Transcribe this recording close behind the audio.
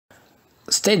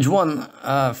Stage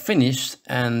 1 finished,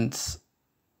 and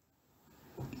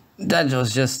that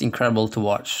was just incredible to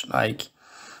watch. Like,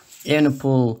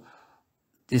 Evenepoel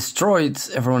destroyed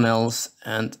everyone else,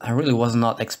 and I really was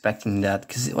not expecting that,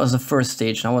 because it was the first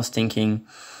stage, and I was thinking,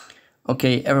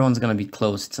 okay, everyone's gonna be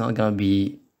close. It's not gonna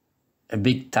be a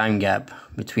big time gap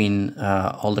between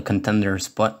all the contenders,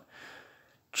 but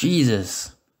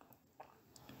Jesus,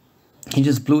 he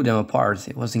just blew them apart.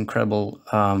 It was incredible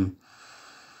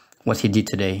what he did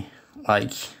today.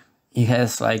 Like, he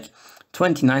has like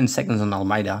 29 seconds on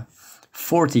Almeida,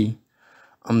 40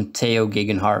 on Theo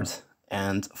Gegenhardt,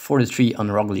 and 43 on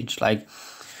Roglic. Like,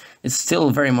 it's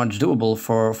still very much doable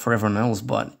for everyone else,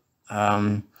 but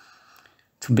to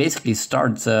basically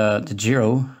start the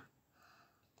Giro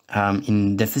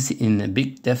in a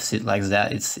big deficit like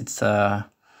that, it's not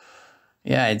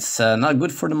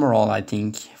good for the morale, I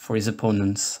think, for his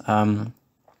opponents.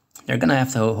 They're gonna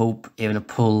have to hope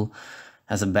Evenepoel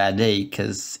has a bad day,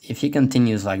 because if he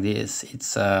continues like this,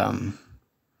 it's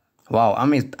wow.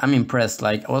 I'm impressed.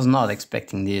 Like, I was not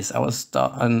expecting this. I was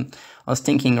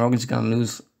thinking Roglic is gonna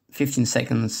lose 15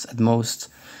 seconds at most,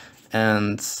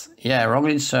 and yeah,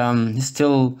 Roglic is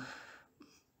still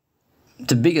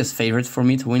the biggest favorite for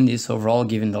me to win this overall,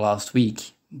 given the last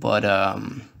week. But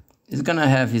he's gonna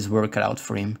have his work cut out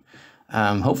for him.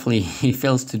 Hopefully he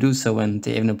fails to do so and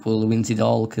Evenepoel wins it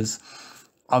all, because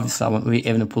obviously I want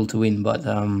Evenepoel to win, but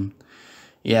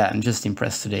yeah, I'm just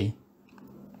impressed today.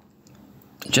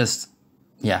 Just,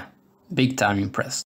 yeah, big time impressed.